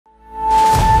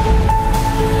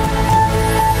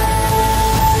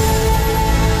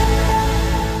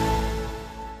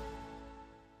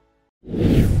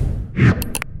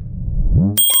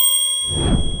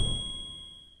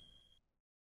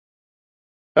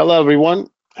Hello, everyone.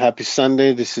 Happy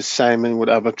Sunday. This is Simon with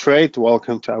AvaTrade.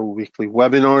 Welcome to our weekly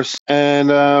webinars. And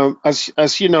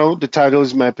as you know, the title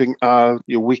is mapping out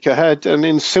your week ahead. And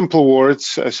in simple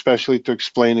words, especially to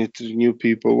explain it to new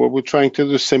people, what we're trying to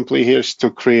do simply here is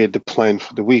to create the plan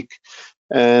for the week.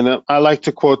 And I like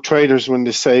to quote traders when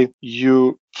they say,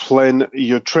 you plan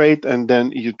your trade and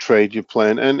then you trade your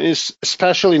plan. And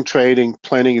especially in trading,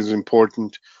 planning is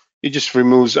important. It just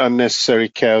removes unnecessary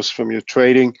chaos from your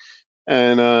trading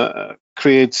and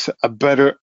creates a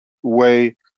better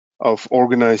way of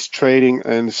organized trading,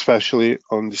 and especially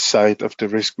on the side of the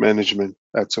risk management.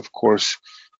 That's, of course,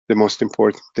 the most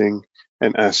important thing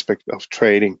and aspect of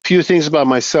trading. A few things about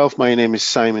myself. My name is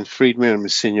Simon Friedman. I'm a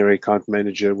senior account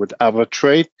manager with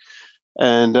AvaTrade.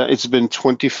 And it's been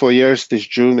 24 years this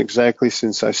June exactly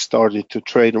since I started to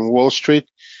trade on Wall Street.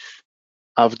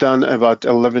 I've done about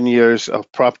 11 years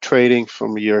of prop trading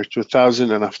from the year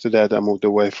 2000, and after that I moved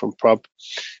away from prop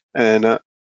and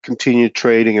continued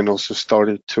trading and also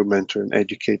started to mentor and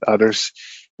educate others.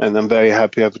 And I'm very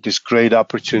happy I have this great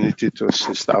opportunity to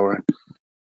assist our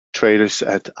traders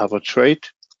at AvaTrade.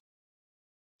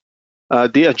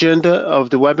 The agenda of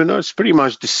the webinar is pretty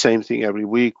much the same thing every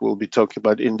week. We'll be talking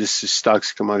about indices,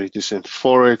 stocks, commodities, and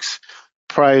Forex.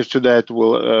 Prior to that,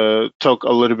 we'll talk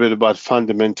a little bit about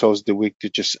fundamentals, the week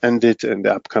that just ended and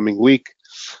the upcoming week.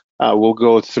 We'll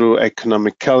go through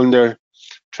economic calendar,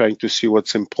 trying to see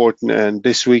what's important. And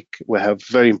this week, we have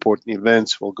very important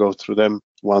events. We'll go through them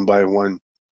one by one.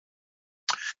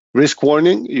 Risk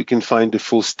warning, you can find the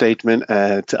full statement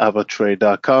at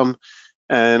avatrade.com.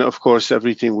 And of course,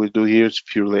 everything we do here is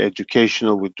purely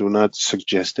educational. We do not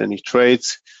suggest any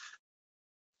trades.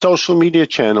 Social media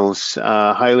channels,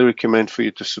 highly recommend for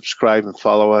you to subscribe and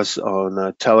follow us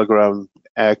on Telegram,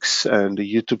 X, and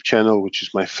the YouTube channel, which is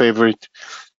my favorite.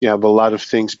 You have a lot of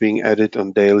things being added on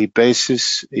a daily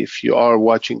basis. If you are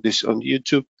watching this on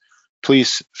YouTube,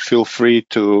 please feel free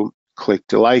to click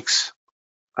the likes,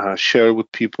 share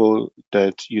with people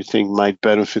that you think might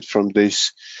benefit from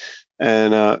this,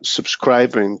 and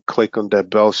subscribe and click on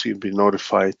that bell so you'll be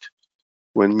notified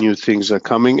when new things are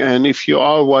coming. And if you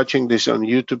are watching this on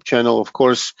YouTube channel, of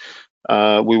course,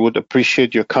 we would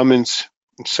appreciate your comments,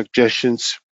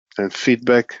 suggestions, and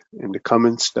feedback in the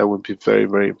comments. That would be very,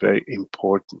 very, very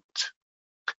important.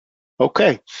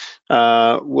 Okay,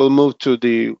 we'll move to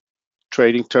the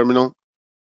trading terminal.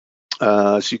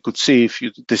 As you could see,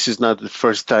 this is not the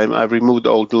first time I removed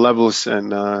all the levels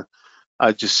and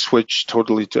I just switched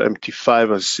totally to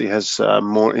MT5 as it has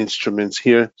more instruments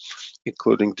here,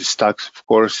 including the stocks, of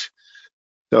course.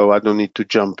 So I don't need to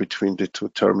jump between the two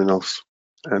terminals.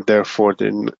 And therefore,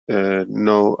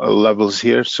 no levels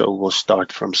here. So we'll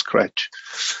start from scratch.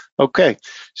 Okay.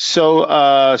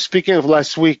 So speaking of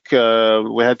last week,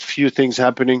 we had a few things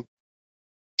happening.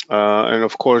 And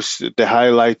of course, the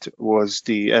highlight was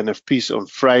the NFPs on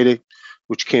Friday,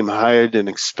 which came higher than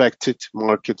expected.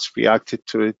 Markets reacted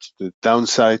to it, the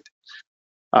downside.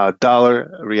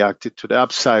 Dollar reacted to the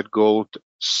upside. Gold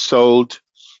sold,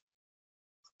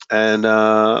 and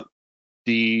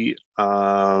the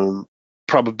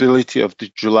probability of the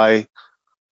July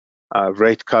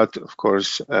rate cut, of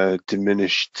course,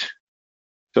 diminished.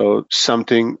 So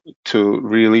something to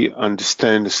really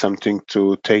understand, something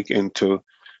to take into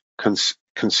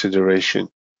consideration.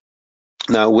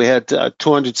 Now, we had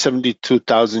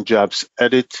 272,000 jobs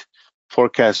added.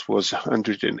 Forecast was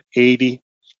 180.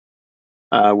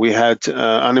 We had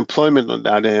unemployment on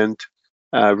that end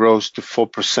rose to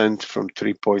 4% from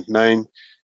 3.9,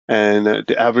 and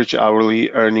the average hourly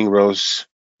earning rose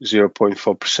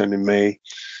 0.4% in May,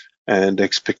 and the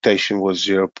expectation was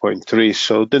 0.3.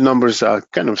 So the numbers are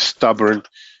kind of stubborn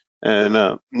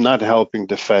and not helping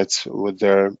the Feds with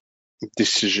their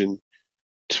decision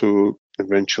to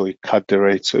eventually cut the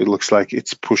rate. So it looks like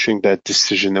it's pushing that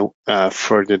decision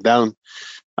further down.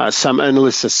 Some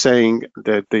analysts are saying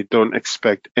that they don't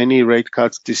expect any rate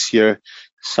cuts this year.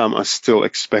 Some are still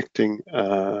expecting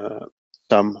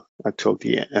some until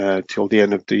the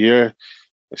end of the year,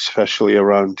 especially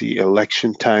around the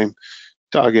election time.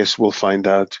 So I guess we'll find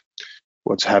out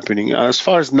what's happening. As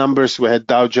far as numbers, we had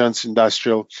Dow Jones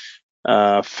Industrial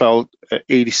fell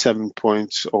 87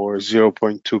 points or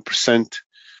 0.2%.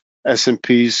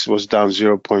 S&Ps was down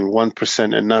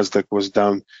 0.1%, and Nasdaq was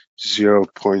down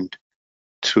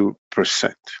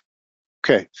 0.2%.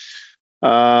 Okay.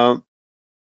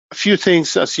 A few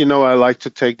things, as you know, I like to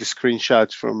take the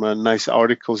screenshots from nice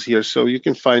articles here. So you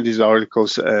can find these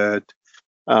articles at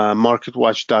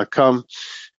marketwatch.com.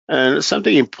 And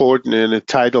something important, and the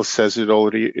title says it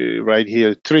already right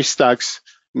here. 3 stocks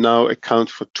now account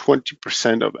for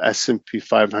 20% of S&P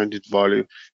 500 volume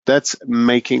That's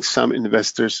making some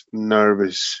investors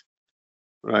nervous,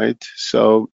 right?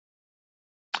 So,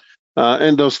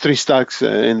 and those three stocks,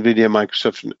 Nvidia,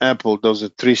 Microsoft, and Apple, those are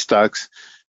three stocks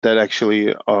that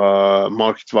actually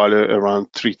market value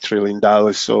around $3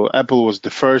 trillion. So Apple was the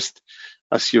first.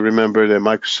 As you remember, that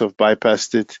Microsoft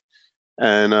bypassed it.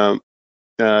 And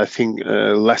I think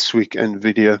last week,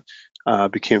 Nvidia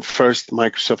became first,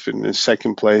 Microsoft in the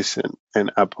second place,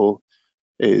 and Apple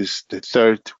is the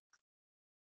third.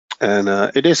 And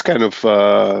it is kind of,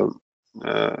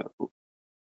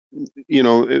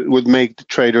 it would make the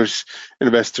traders,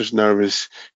 investors nervous,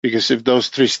 because if those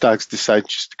three stocks decide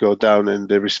just to go down and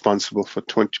they're responsible for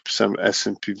 20% of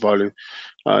S&P value,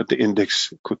 the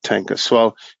index could tank as well.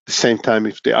 At the same time,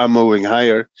 if they are moving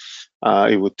higher,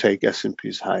 it would take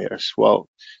S&Ps higher as well.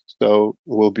 So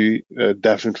we'll be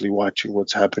definitely watching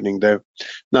what's happening there.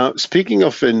 Now, speaking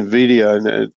of NVIDIA,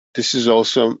 and this is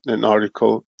also an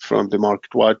article from the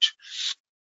Market Watch.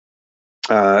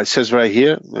 It says right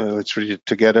here, let's read it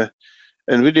together.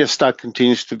 NVIDIA stock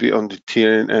continues to be on the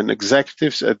tier, and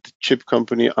executives at the chip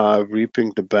company are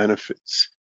reaping the benefits.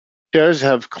 Shares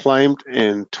have climbed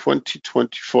in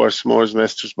 2024 as more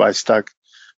investors buy stock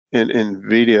in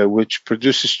NVIDIA, which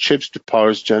produces chips that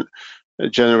powers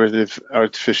generative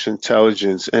artificial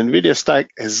intelligence. NVIDIA stock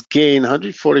has gained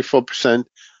 144%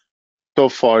 so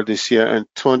far this year and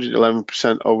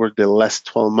 211% over the last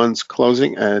 12 months,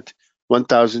 closing at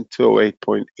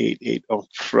 1,208.88 on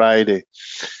Friday.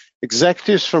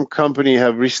 Executives from company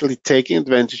have recently taken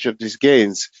advantage of these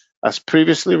gains. As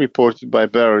previously reported by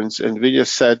Barron's, NVIDIA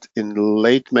said in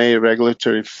late May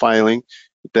regulatory filing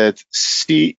that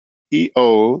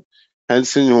CEO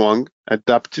Hansen Huang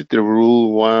adopted the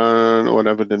Rule 1,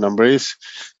 whatever the number is.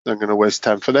 I'm going to waste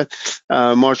time for that.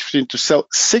 March 15 to sell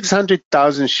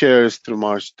 600,000 shares through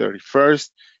March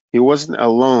 31st. He wasn't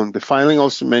alone. The filing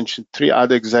also mentioned three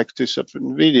other executives of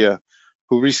NVIDIA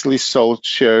who recently sold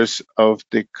shares of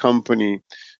the company.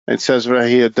 And it says right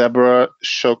here, Deborah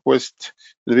Shoquist,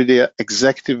 NVIDIA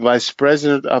Executive Vice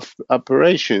President of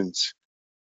Operations,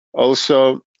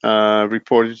 also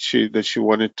reported that she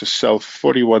wanted to sell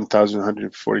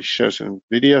 41,140 shares in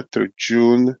NVIDIA through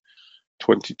June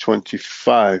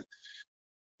 2025.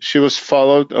 She was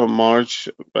followed on March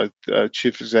by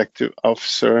Chief Executive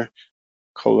Officer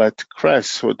Colette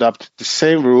Kress, who adopted the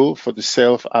same rule for the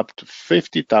sale of up to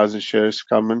 50,000 shares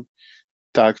common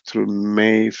stock through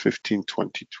May 15,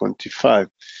 2025.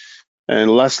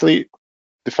 And lastly,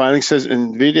 the filing says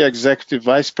NVIDIA Executive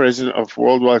Vice President of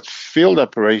Worldwide Field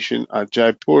Operation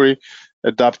Ajay Puri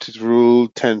adopted Rule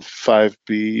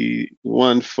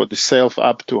 10.5b.1 for the sale of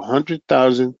up to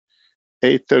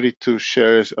 100,832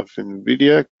 shares of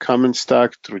NVIDIA common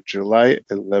stock through July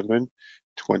 11,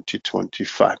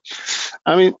 2025.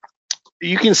 I mean,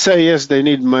 you can say, yes, they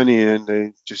need money and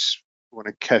they just want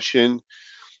to cash in.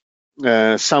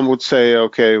 Some would say,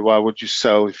 okay, why would you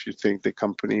sell if you think the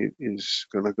company is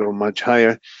going to go much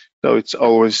higher? So it's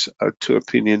always two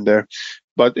opinion there.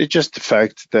 But it's just the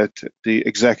fact that the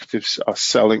executives are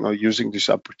selling or using this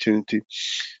opportunity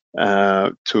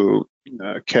to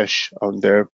cash on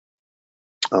their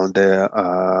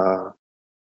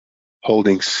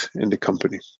holdings in the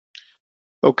company.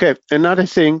 Okay, another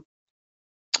thing,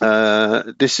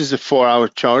 this is a 4-hour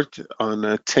chart on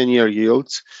 10-year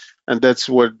yields, and that's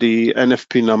where the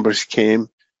NFP numbers came.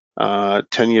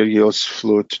 10-year yields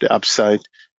flew to the upside,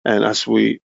 and as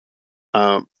we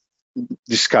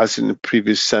discussed in the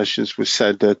previous sessions, we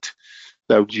said that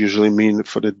would usually mean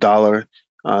for the dollar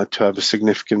to have a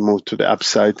significant move to the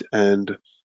upside and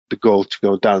the gold to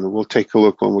go down. We'll take a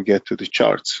look when we get to the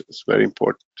charts. It's very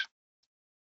important.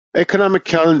 Economic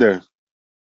calendar.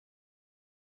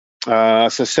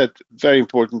 As I said, very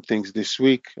important things this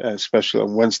week, especially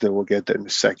on Wednesday. We'll get there in a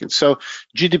second. So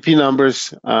GDP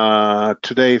numbers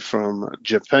today from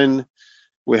Japan.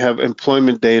 We have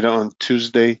employment data on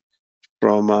Tuesday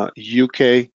from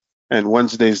UK, and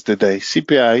Wednesday is the day.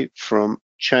 CPI from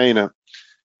China.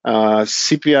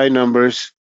 CPI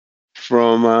numbers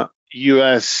from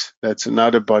US. That's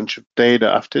another bunch of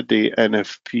data after the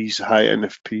NFPs, high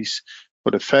NFPs for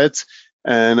the Feds.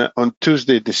 And on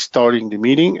Tuesday, they're starting the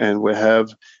meeting, and we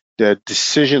have the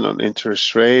decision on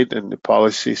interest rate and the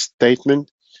policy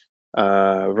statement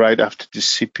right after the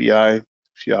CPI, a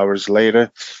few hours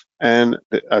later. And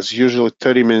as usual,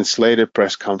 30 minutes later,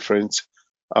 press conference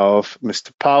of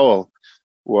Mr. Powell,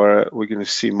 where we're going to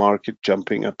see market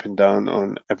jumping up and down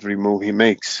on every move he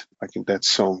makes, like in that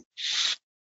song.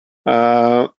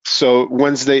 So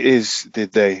Wednesday is the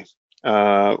day.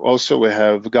 Also, we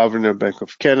have Governor Bank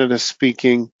of Canada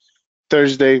speaking.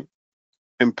 Thursday,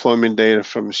 employment data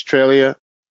from Australia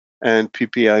and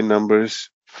PPI numbers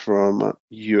from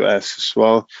US as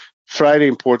well. Friday,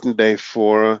 important day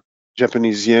for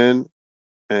Japanese yen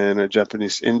and a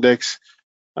Japanese index.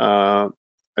 I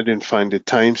didn't find the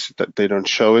times that they don't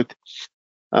show it.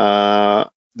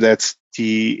 That's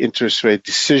the interest rate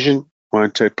decision,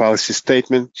 monetary policy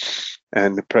statement,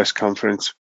 and the press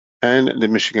conference, and the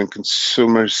Michigan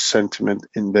Consumer Sentiment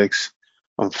Index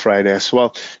on Friday as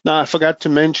well. Now, I forgot to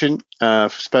mention,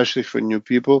 especially for new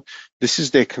people, this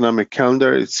is the economic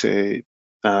calendar. It's a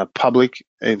public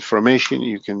information.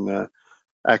 You can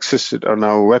access it on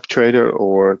our web trader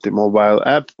or the mobile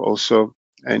app. Also,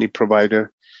 any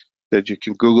provider that you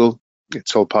can Google.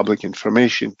 It's all public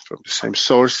information from the same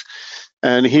source.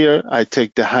 And here I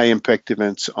take the high impact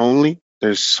events only.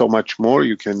 There's so much more.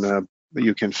 You can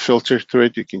filter through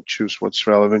it. You can choose what's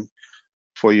relevant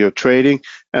for your trading.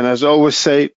 And as I always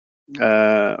say,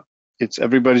 it's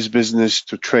everybody's business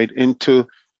to trade into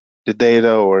the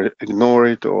data or ignore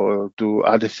it or do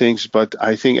other things. But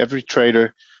I think every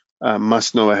trader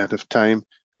must know ahead of time,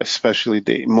 especially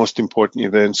the most important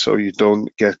events, so you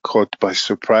don't get caught by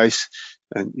surprise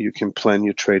and you can plan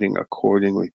your trading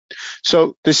accordingly.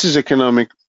 So this is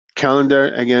economic calendar.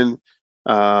 Again,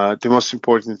 the most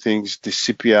important things, the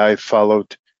CPI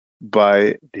followed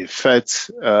by the Fed's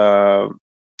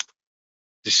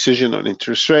decision on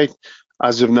interest rate.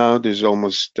 As of now, there's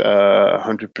almost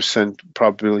 100%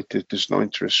 probability that there's no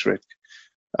interest rate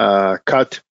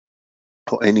cut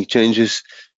or any changes.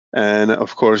 And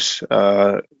of course,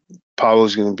 Powell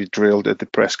is going to be drilled at the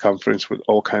press conference with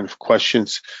all kinds of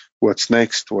questions. What's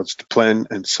next? What's the plan?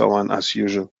 And so on, as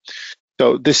usual.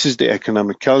 So this is the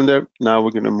economic calendar. Now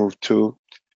we're going to move to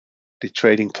the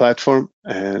trading platform,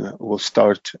 and we'll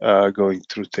start going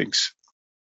through things.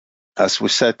 As we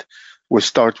said, we'll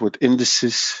start with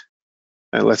indices,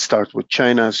 and let's start with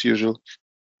China as usual.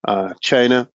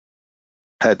 China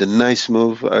had a nice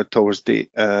move towards the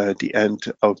end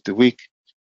of the week.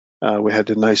 We had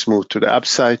a nice move to the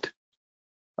upside.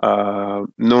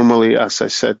 Normally, as I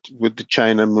said, with the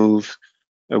China move,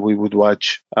 we would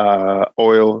watch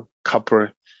oil,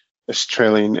 copper,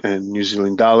 Australian and New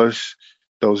Zealand dollars.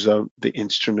 Those are the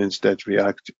instruments that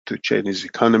react to Chinese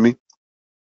economy.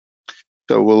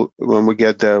 So when we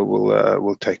get there,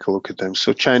 we'll take a look at them.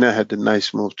 So China had a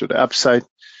nice move to the upside.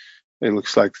 It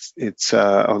looks like it's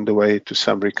on the way to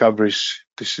some recoveries.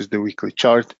 This is the weekly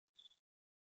chart.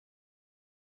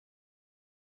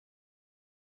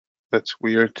 That's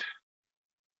weird.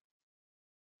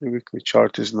 The weekly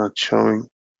chart is not showing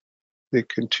the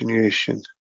continuation.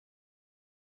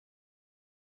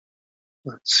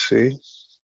 Let's see.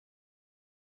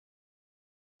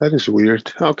 That is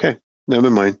weird. Okay, never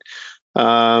mind.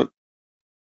 Whatever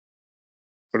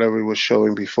it was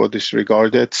showing before,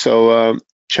 disregard it. So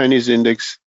Chinese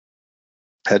index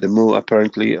had a move,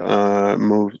 apparently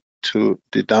move to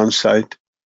the downside.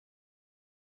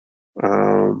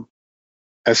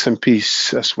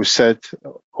 S&Ps, as we said,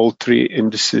 all three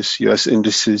indices, US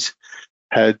indices,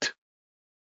 had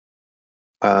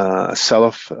a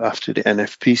sell-off after the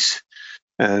NFPs,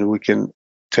 and we can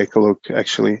take a look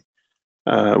actually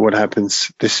what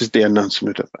happens. This is the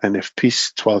announcement of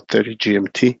NFPs, 12:30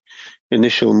 GMT.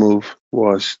 Initial move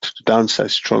was to the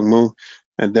downside, strong move,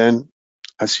 and then,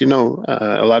 as you know,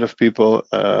 a lot of people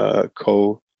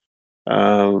call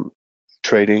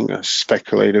trading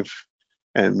speculative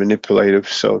and manipulative.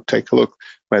 So take a look.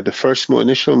 Where the first move,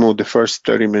 initial move, the first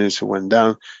 30 minutes went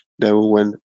down, then we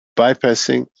went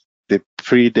bypassing the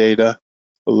pre-data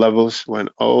levels, went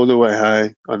all the way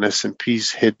high on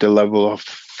S&Ps, hit the level of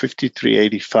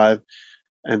 53.85,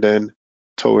 and then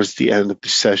towards the end of the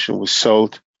session we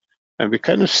sold, and we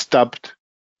kind of stopped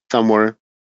somewhere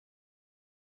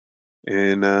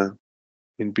in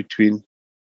between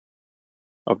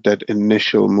of that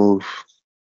initial move.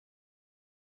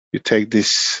 You take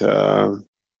this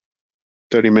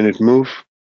 30-minute move,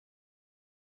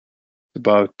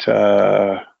 about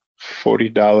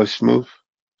 $40 move,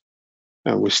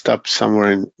 and we stop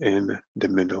somewhere in the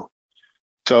middle.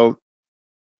 So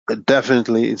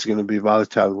definitely it's going to be a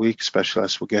volatile week, especially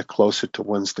as we get closer to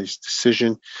Wednesday's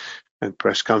decision and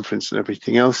press conference and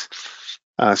everything else.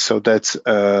 So that's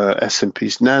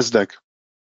S&P's. NASDAQ,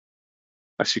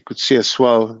 as you could see as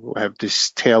well, we have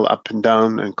this tail up and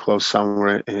down and close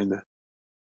somewhere in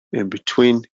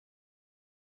between.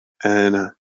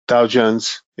 And Dow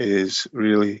Jones is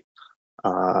really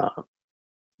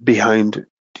behind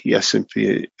the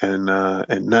S&P and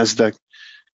NASDAQ.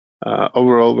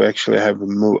 Overall, we actually have a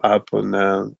move up on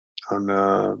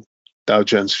Dow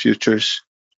Jones futures.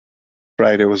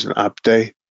 Friday was an up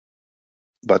day,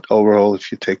 but overall,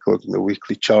 if you take a look at the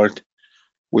weekly chart,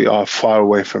 we are far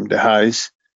away from the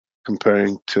highs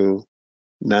comparing to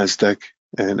NASDAQ,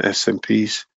 and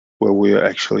S&Ps, where we are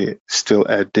actually still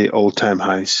at the all-time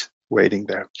highs waiting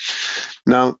there.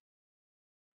 Now,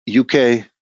 UK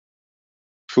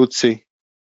FTSE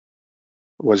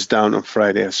was down on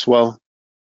Friday as well.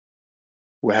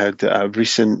 We had a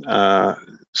recent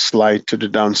slide to the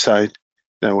downside.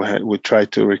 Then we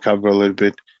tried to recover a little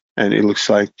bit, and it looks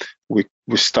like we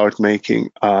start making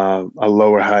a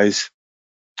lower highs.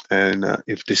 And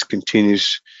if this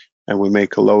continues and we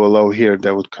make a lower low here,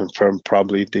 that would confirm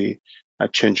probably a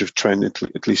change of trend,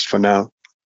 at least for now,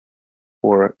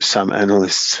 for some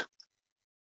analysts.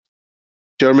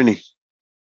 Germany.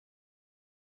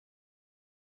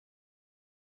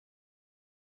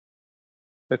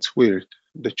 That's weird.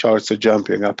 The charts are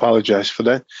jumping. I apologize for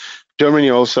that.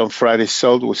 Germany also on Friday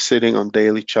sold, was sitting on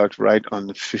daily chart right on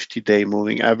the 50-day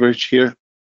moving average here.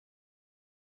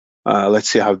 Let's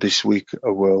see how this week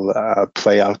will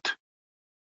play out.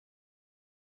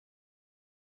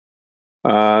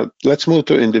 Let's move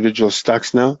to individual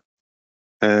stocks now.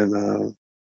 And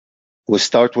we'll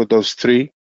start with those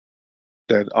three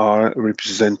that are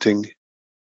representing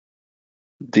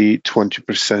the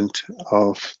 20%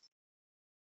 of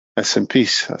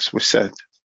S&Ps, as we said,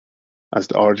 as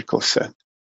the article said.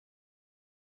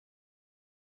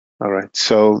 All right,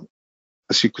 so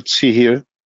as you could see here,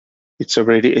 it's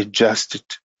already adjusted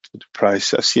to the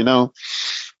price. As you know,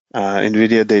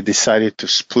 NVIDIA, they decided to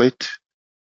split,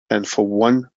 and for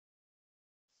one,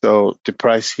 so the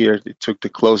price here, they took the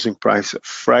closing price of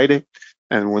Friday,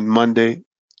 and when Monday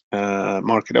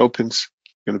market opens,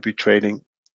 going to be trading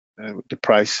the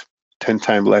price 10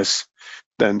 times less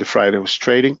than the Friday was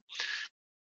trading,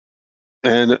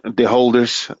 and the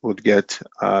holders would get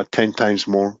 10 times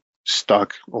more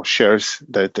stock or shares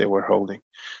that they were holding.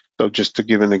 So just to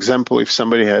give an example, if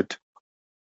somebody had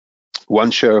one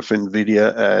share of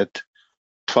NVIDIA at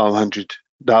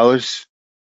 $1,200,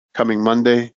 coming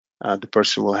Monday, the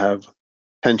person will have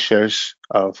 10 shares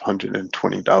of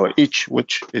 $120 each,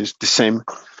 which is the same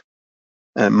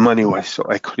money-wise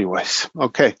or equity-wise.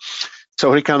 Okay,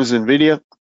 so here comes NVIDIA.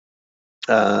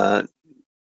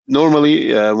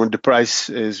 Normally, when the price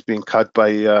is being cut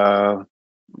by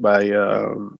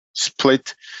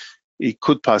split, it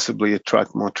could possibly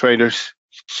attract more traders.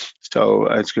 So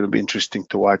it's going to be interesting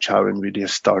to watch how NVIDIA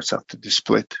starts after the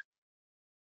split.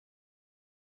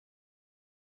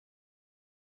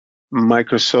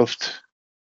 Microsoft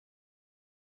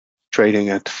trading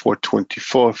at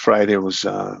 424. Friday was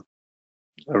a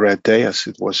red day, as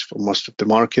it was for most of the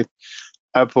market.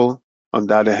 Apple, on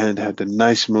the other hand, had a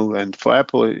nice move, and for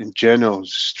Apple in general,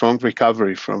 strong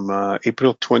recovery from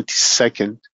April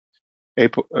 22nd.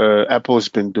 Apple has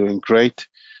been doing great,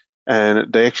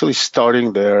 and they're actually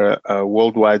starting their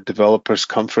Worldwide Developers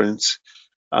Conference.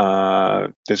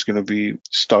 That's going to be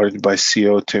started by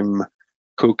CEO Tim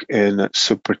Cook in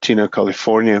Cupertino,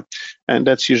 California, and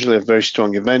that's usually a very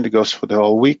strong event. It goes for the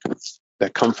whole week,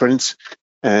 that conference,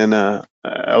 and a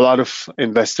lot of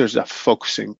investors are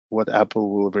focusing what Apple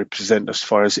will represent as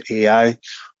far as AI,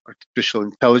 artificial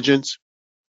intelligence,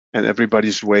 and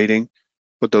everybody's waiting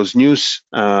for those news.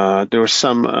 There were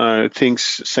some things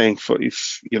saying for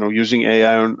if using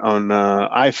AI on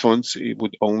iPhones, it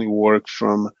would only work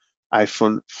from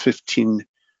iPhone 15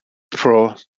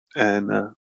 Pro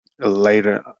and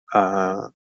later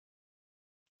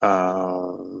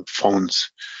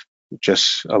phones.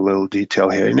 Just a little detail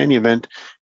here. In any event,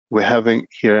 we're having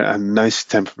here a nice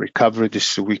temporary recovery.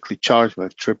 This is a weekly chart. We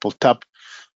have triple top,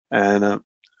 and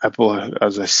Apple,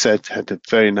 as I said, had a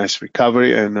very nice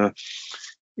recovery. And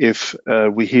if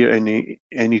we hear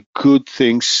any good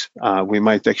things, we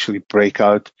might actually break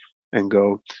out and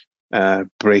go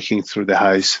breaking through the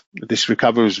highs. This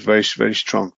recovery is very, very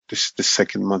strong. This is the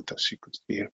second month, as you could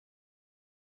see here.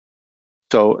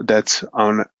 So that's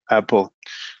on Apple.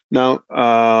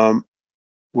 Now,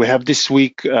 we have this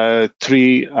week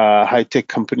three high-tech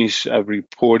companies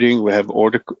reporting. We have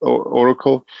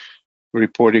Oracle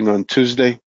reporting on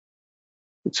Tuesday.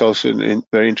 It's also in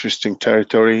very interesting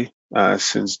territory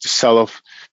since the sell-off.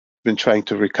 Been trying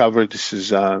to recover. This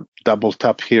is a double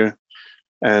top here.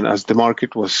 And as the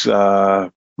market was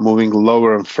moving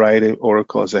lower on Friday,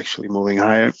 Oracle is actually moving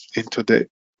higher into the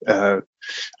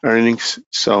earnings.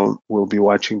 So we'll be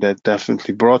watching that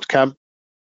definitely. Broadcom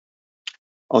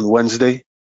on Wednesday,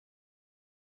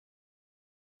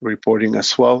 reporting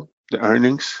as well, the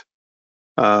earnings.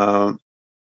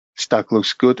 Stock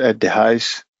looks good at the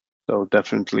highs. So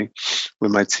definitely we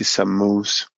might see some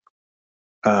moves.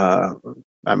 I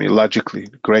mean, logically,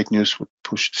 great news would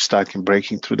push the stock in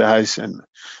breaking through the highs and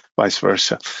vice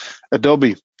versa.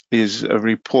 Adobe is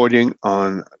reporting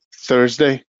on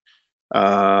Thursday.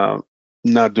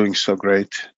 not doing so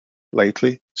great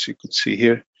lately, as you can see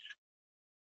here.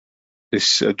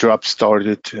 This drop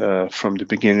started from the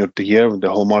beginning of the year when the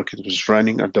whole market was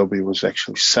running. Adobe was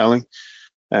actually selling.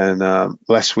 And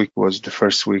last week was the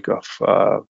first week of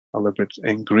a little bit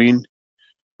in green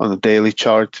on the daily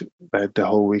chart. Had the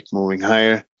whole week moving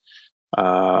higher.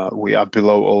 We are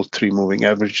below all three moving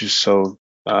averages, so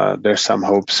there's some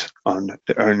hopes on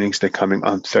the earnings that are coming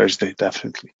on Thursday,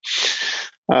 definitely.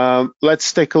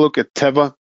 Let's take a look at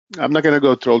Teva. I'm not going to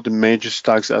go through all the major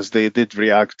stocks as they did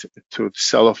react to the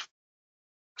sell-off.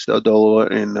 So dollar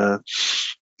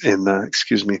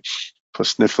excuse me for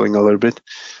sniffling a little bit.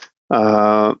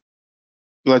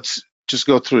 Let's just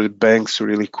go through the banks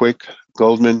really quick.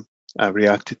 Goldman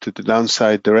reacted to the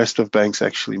downside. The rest of banks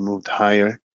actually moved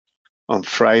higher on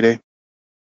Friday,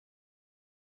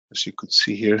 as you could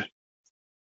see here.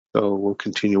 So we'll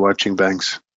continue watching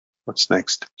banks. What's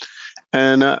next?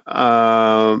 And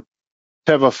Teva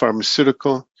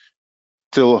Pharmaceutical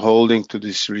still holding to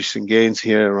these recent gains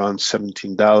here around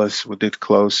 $17. We did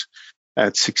close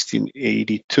at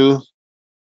 $16.82.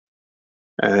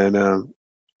 And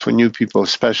for new people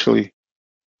especially,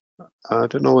 I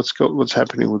don't know what's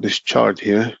happening with this chart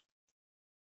here.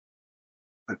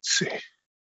 Let's see.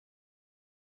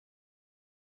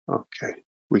 Okay,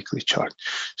 weekly chart.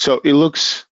 So it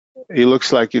looks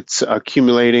like it's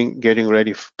accumulating, getting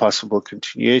ready for possible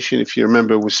continuation. If you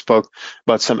remember, we spoke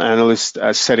about some analysts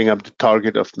setting up the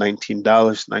target of $19,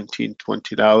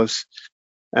 $20,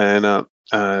 and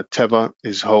Teva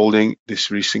is holding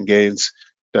these recent gains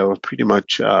that were pretty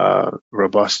much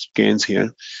robust gains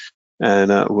here,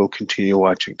 and we'll continue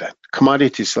watching that.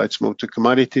 Commodities, let's move to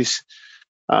commodities.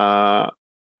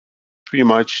 Pretty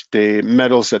much the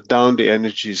metals are down, the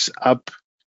energy is up.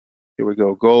 Here we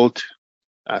go, gold.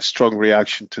 A strong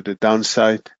reaction to the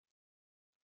downside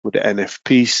with the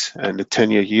NFPs and the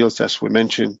 10-year yields. As we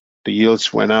mentioned, the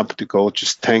yields went up, the gold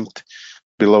just tanked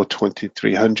below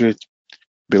 2,300,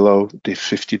 below the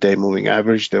 50-day moving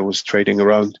average that was trading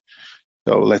around.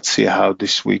 So let's see how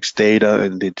this week's data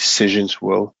and the decisions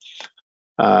will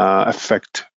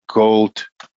affect gold.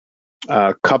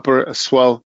 Copper as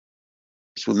well,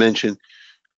 as we mentioned,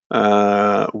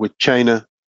 with China,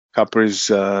 copper is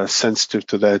sensitive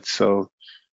to that. So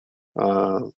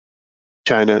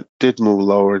China did move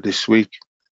lower this week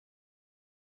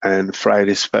and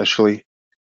Friday especially,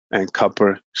 and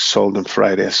copper sold on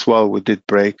Friday as well. We did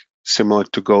break, similar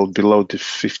to gold, below the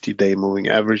 50-day moving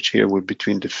average. Here we're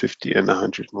between the 50 and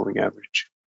 100 moving average.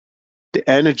 The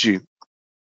energy,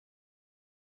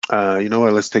 you know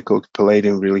what, let's take a look at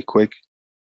palladium really quick.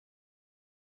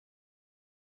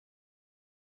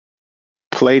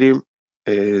 Palladium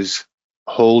is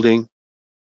holding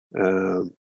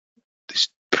this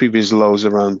previous lows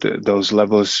around those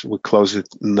levels. We closed at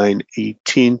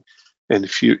 918, and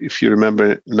if you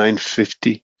remember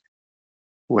 950,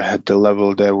 we had the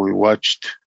level there we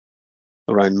watched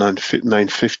around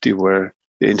 950 where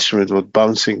the instrument was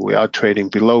bouncing. We are trading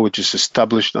below, which is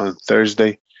established on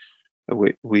Thursday.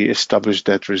 We established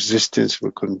that resistance.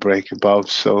 We couldn't break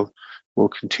above, so we'll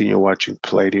continue watching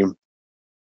palladium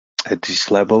at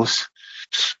these levels.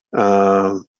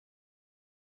 Crude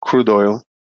oil.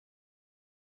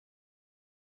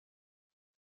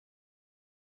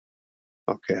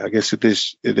 Okay, I guess it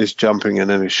is jumping and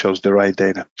then it shows the right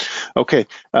data. Okay,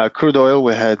 crude oil,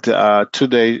 we had a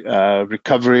 2-day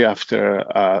recovery after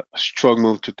a strong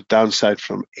move to the downside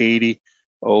from 80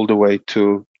 all the way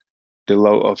to the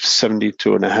low of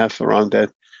 72.5, around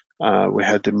that. We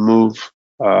had the move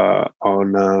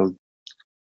on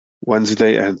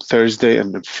Wednesday and Thursday,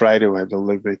 and then Friday we had a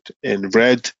little bit in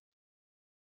red.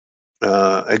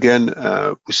 Again,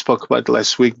 we spoke about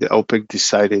last week, the OPEC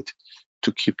decided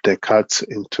to keep their cuts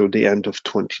into the end of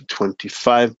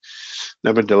 2025.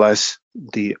 Nevertheless,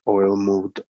 the oil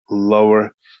moved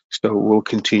lower, so we'll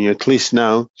continue. At least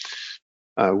now,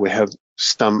 we have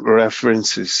some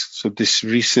references. So this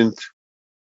recent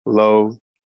low,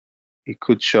 it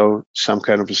could show some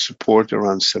kind of a support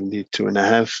around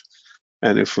 72.5.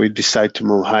 And if we decide to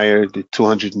move higher, the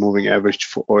 200 moving average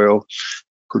for oil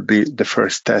could be the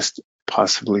first test,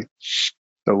 possibly.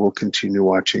 So we'll continue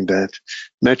watching that.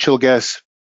 Natural gas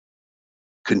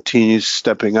continues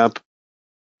stepping up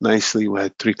nicely. We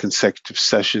had 3 consecutive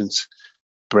sessions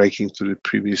breaking through the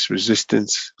previous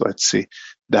resistance. Let's see.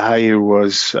 The higher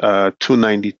was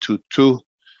 292.2.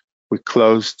 We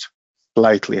closed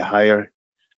slightly higher.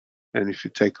 And if you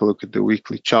take a look at the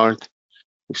weekly chart,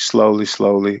 we're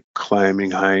slowly climbing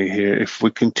higher here. If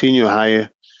we continue higher,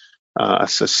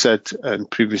 as I said in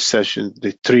previous session,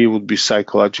 the 3 would be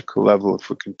psychological level if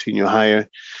we continue higher.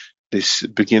 this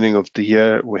beginning of the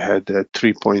year, we had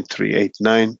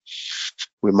 3.389.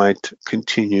 We might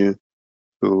continue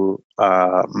to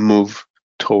move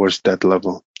towards that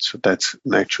level. So that's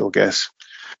natural gas.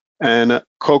 And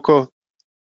cocoa,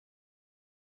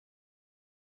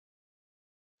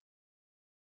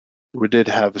 we did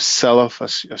have a sell-off,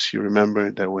 as you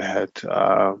remember, that we had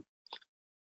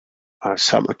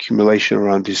some accumulation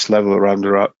around this level, around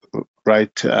the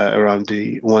around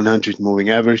the 100 moving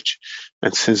average,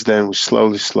 and since then we're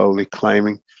slowly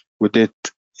climbing. We did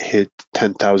hit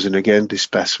 10,000 again this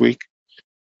past week.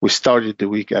 We started the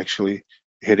week actually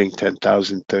hitting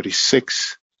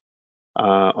 10,036.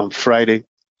 On Friday,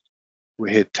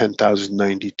 we hit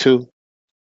 10,092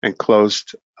 and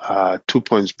closed 2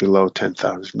 points below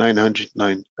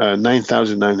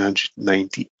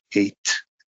 9,998.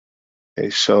 Okay,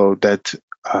 so that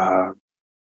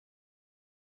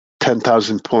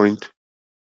 10,000 point,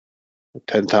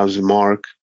 10,000 mark,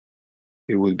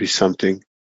 it would be something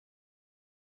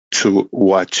to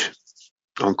watch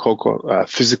on cocoa.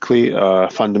 Physically,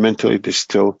 fundamentally, there's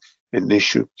still an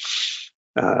issue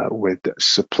with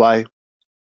supply.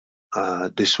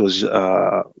 This was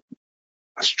a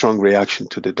strong reaction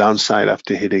to the downside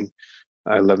after hitting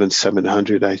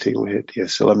 11,700. I think we hit,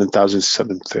 yes,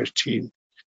 11,713.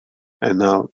 And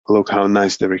now look how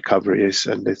nice the recovery is,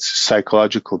 and it's a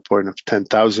psychological point of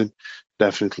 10,000,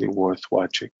 definitely worth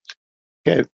watching.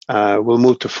 Okay, we'll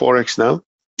move to Forex now,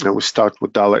 and we'll start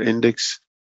with dollar index.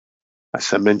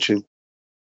 As I mentioned,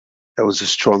 there was a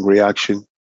strong reaction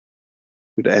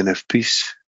with the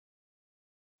NFPs.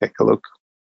 Take a look.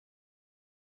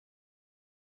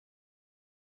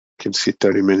 You can see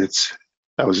 30 minutes.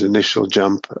 That was initial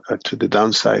jump to the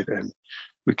downside, and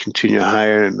we continue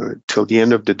higher, and until the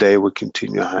end of the day, we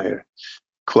continue higher.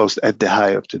 Closed at the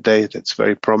high of the day. That's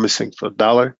very promising for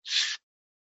dollar.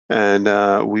 And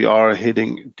we are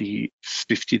hitting the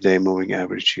 50-day moving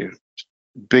average here.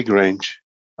 Big range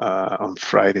on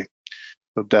Friday.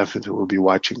 So definitely we'll be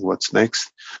watching what's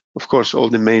next. Of course, all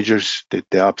the majors did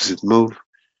the opposite move.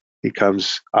 Here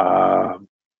comes the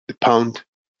pound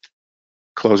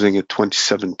closing at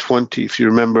 27.20. If you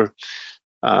remember,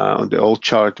 on the old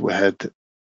chart, we had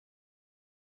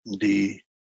the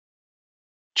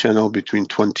channel between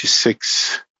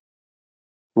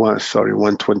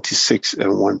 126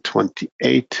 and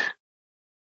 128.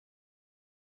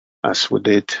 As we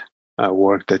did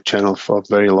work that channel for a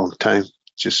very long time.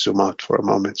 Just zoom out for a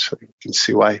moment so you can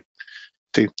see why.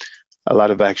 See a lot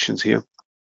of actions here.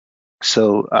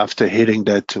 So after hitting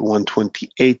that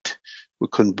 128, we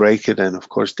couldn't break it, and of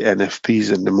course the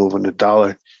NFPs and the move on the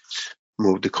dollar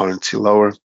moved the currency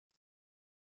lower.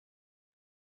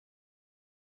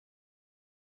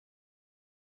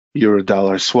 Euro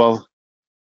dollar as well.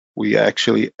 We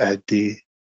actually at the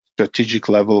strategic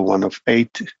level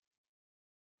 108.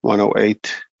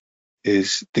 108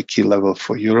 is the key level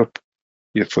for Europe,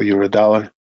 for euro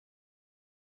dollar.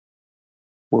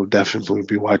 We'll definitely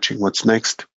be watching what's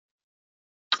next.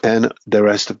 And the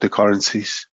rest of the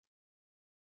currencies,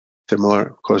 similar,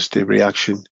 of course, the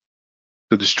reaction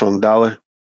to the strong dollar.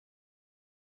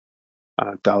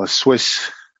 Dollar Swiss,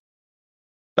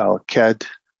 dollar CAD.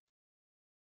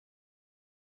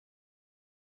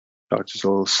 Chart is a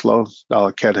little slow.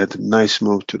 Dollar CAD had a nice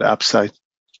move to the upside.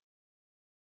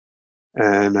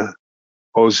 And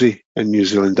Aussie and New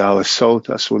Zealand dollar sold,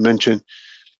 as we mentioned.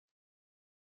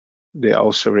 They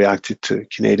also reacted to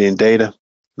Canadian data.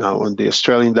 Now on the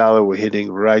Australian dollar, we're hitting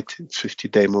right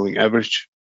 50-day moving average.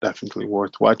 Definitely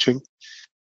worth watching.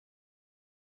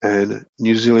 And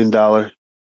New Zealand dollar,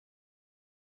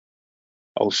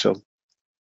 also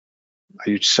a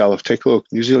huge sell-off. Take a look.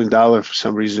 New Zealand dollar, for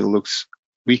some reason, looks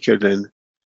weaker than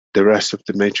the rest of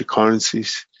the major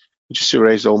currencies. We just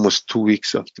erased almost 2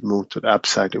 weeks of the move to the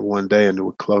upside in one day, and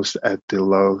we closed at the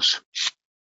lows.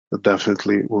 So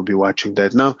definitely we'll be watching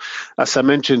that. Now, as I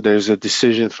mentioned, there's a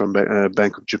decision from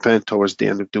Bank of Japan towards the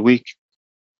end of the week.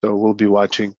 So we'll be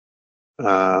watching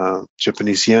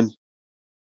Japanese yen.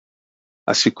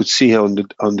 As you could see here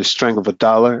on the strength of a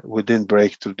dollar, we didn't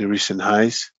break through the recent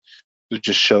highs. It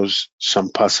just shows some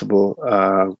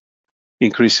possible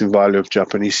increase in value of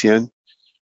Japanese yen.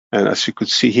 And as you could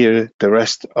see here, the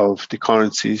rest of the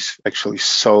currencies actually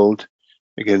sold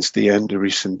against the yen the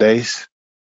recent days,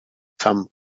 some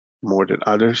more than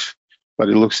others, but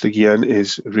it looks like yen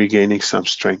is regaining some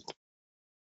strength.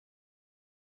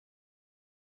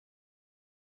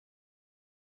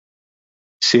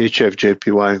 CHF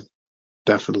JPY,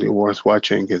 definitely worth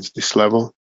watching against this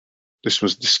level. This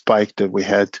was the spike that we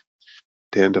had at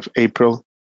the end of April.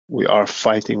 We are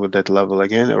fighting with that level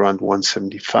again, around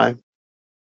 175.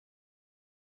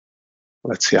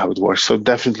 let's see how it works. So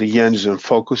definitely yen is in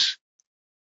focus,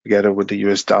 together with the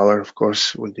US dollar, of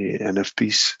course, with the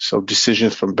NFPs. So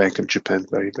decisions from Bank of Japan,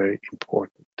 very, very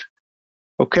important.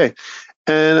 Okay,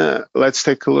 and let's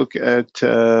take a look at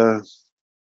Mr.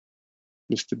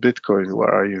 Bitcoin. Where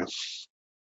are you?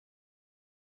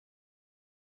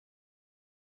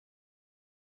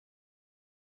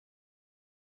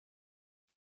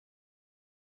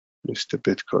 Mr.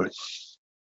 Bitcoin.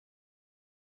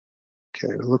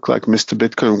 Okay, it looked like Mr.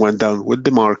 Bitcoin went down with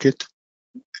the market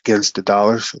against the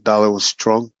dollar. So the dollar was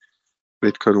strong.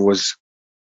 Bitcoin was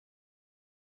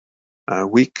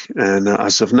weak. And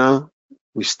as of now,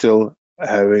 we're still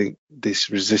having this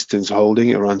resistance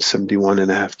holding around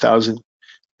 71,500.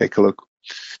 Take a look.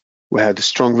 We had a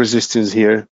strong resistance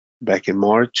here back in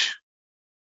March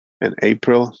and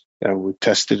April. We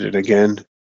tested it again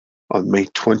on May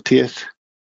 20th.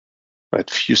 But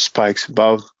few spikes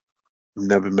above,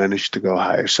 never managed to go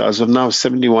higher. So as of now,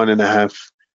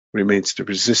 71.5 remains the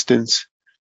resistance.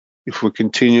 If we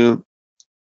continue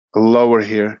lower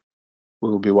here, we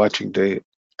will be watching the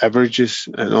averages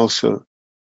and also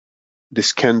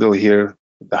this candle here,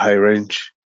 the high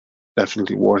range,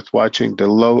 definitely worth watching. The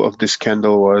low of this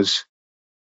candle was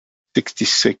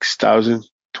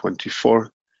 66,024.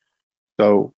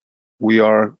 So we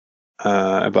are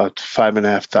about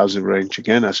 5,500 range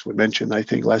again, as we mentioned, I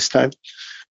think last time,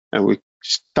 and we're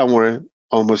somewhere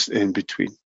almost in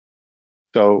between.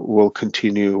 So we'll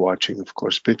continue watching, of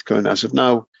course. Bitcoin as of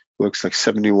now looks like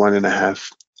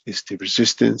 71.5 is the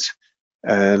resistance,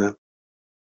 and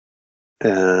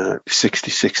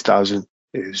 66,000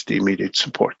 is the immediate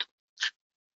support.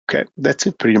 Okay, that's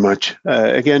it pretty much.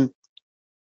 Again,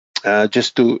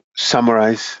 just to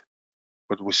summarize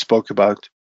what we spoke about,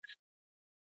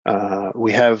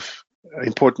 we have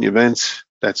important events.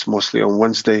 That's mostly on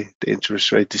Wednesday, the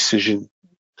interest rate decision,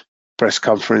 press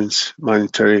conference,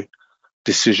 monetary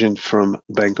decision from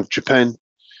Bank of Japan.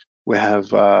 We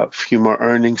have a few more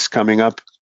earnings coming up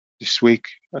this week,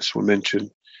 as we mentioned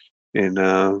in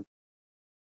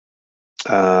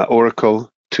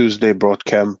Oracle, Tuesday,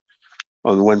 Broadcom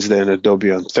on Wednesday, and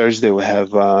Adobe on Thursday. We have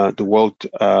the World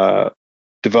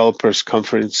Developers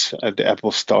Conference at the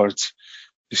Apple starts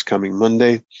this coming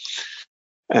Monday.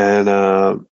 And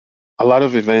a lot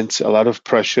of events, a lot of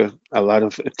pressure, a lot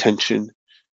of attention,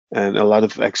 and a lot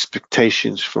of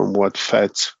expectations from what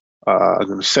Feds are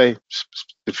going to say,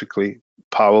 specifically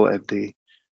Powell at the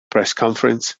press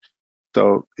conference.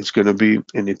 So it's going to be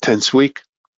an intense week.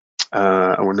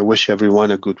 I want to wish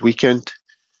everyone a good weekend,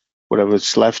 whatever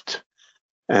is left,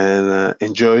 and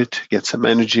enjoy it. Get some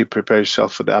energy, prepare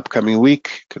yourself for the upcoming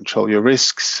week, control your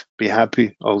risks, be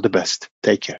happy. All the best.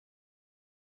 Take care.